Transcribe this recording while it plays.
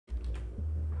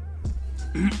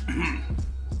Hi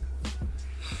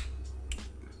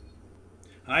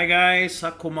guys,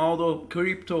 Sakumaldo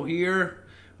Crypto here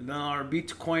with our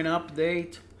Bitcoin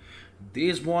update.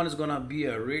 This one is gonna be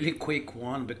a really quick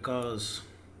one because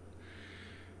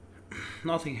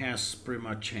nothing has pretty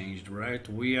much changed, right?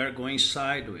 We are going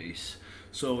sideways.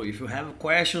 So if you have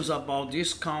questions about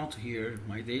this count here,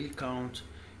 my daily count,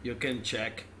 you can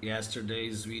check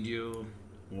yesterday's video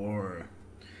or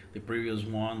the previous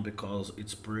one because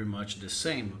it's pretty much the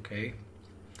same, okay?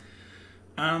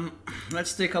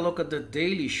 Let's take a look at the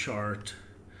daily chart.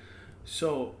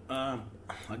 So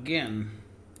again,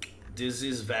 this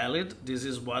is valid, this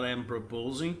is what I'm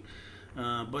proposing,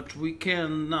 but we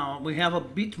have a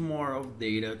bit more of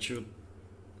data to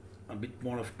a bit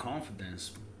more of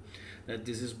confidence that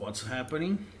this is what's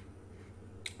happening.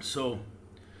 So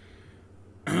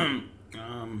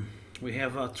we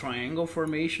have a triangle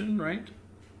formation, right?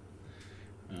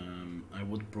 I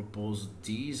would propose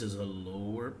these as a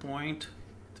lower point.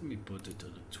 Let me put it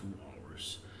at 2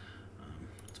 hours,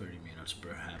 30 minutes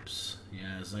perhaps.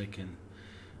 Yes, I can.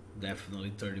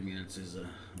 Definitely 30 minutes is a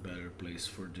better place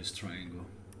for this triangle.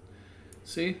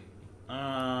 See,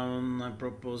 I'm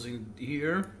proposing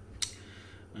here,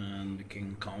 and we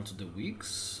can count the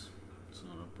weeks. It's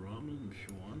not a problem if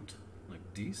you want,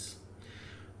 like this.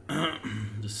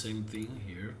 The same thing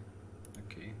here.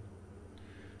 Okay,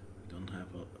 we don't have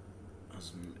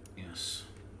yes.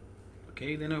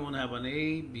 Okay, then I want to have an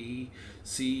A, B,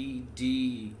 C,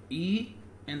 D, E,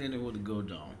 and then it would go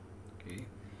down. Okay,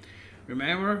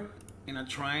 remember, in a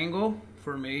triangle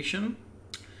formation,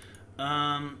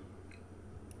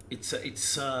 it's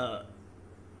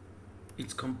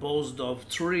composed of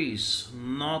trees,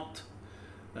 not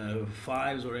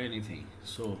fives or anything.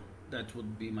 So that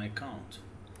would be my count.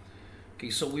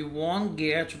 Okay, so we won't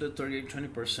get to the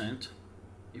 20%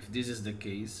 if this is the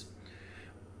case.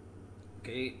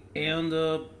 Okay, and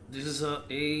this is a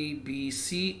B,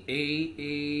 C,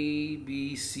 A,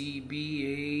 B, C, B,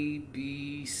 A,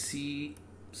 B, C,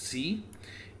 C,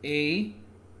 A,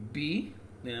 B,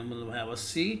 then I'm going to have a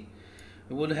C.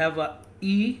 We would have a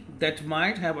E that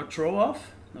might have a throw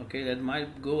off, okay, that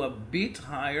might go a bit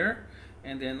higher,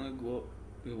 and then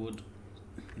we would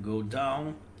go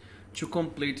down to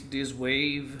complete this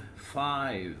wave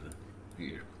 5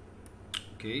 here.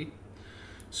 Okay,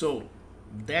 so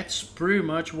that's pretty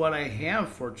much what I have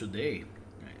for today,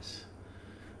 guys.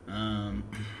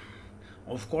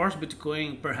 Of course,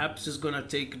 Bitcoin perhaps is gonna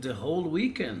take the whole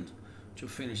weekend to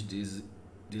finish this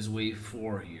wave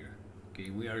 4 here. Okay,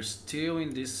 we are still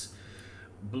in this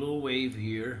blue wave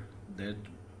here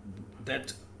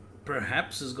that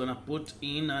perhaps is gonna put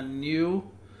in a new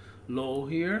low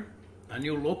here, a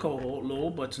new local low,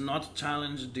 but not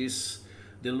challenge the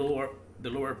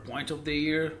lower point of the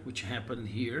year, which happened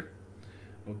here.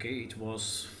 Okay, it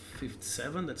was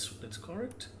 57, that's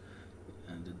correct,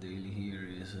 and the daily here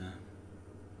is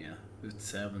yeah,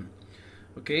 57.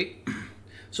 Okay,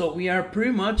 so we are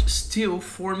pretty much still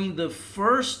forming the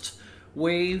first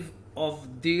wave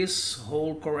of this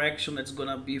whole correction that's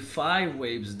gonna be 5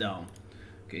 waves down,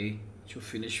 okay, to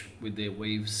finish with the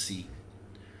wave C.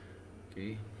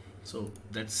 Okay, so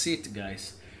that's it,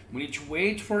 guys. We need to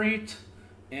wait for it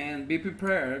and be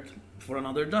prepared for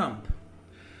another dump.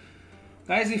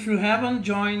 Guys, if you haven't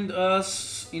joined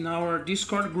us in our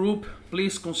Discord group,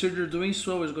 please consider doing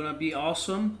so. It's gonna be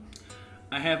awesome.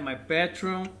 I have my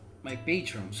Patreon,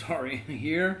 sorry,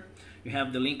 here. You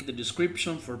have the link in the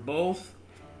description for both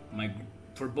my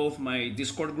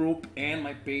Discord group and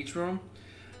my Patreon.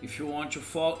 If you want to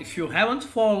follow, if you haven't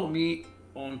followed me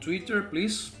on Twitter,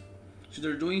 please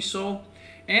consider doing so.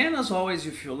 And as always,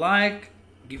 if you like,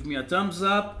 give me a thumbs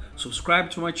up,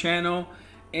 subscribe to my channel,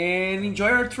 and enjoy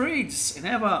our trades, and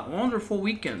have a wonderful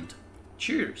weekend.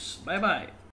 Cheers. Bye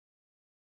bye.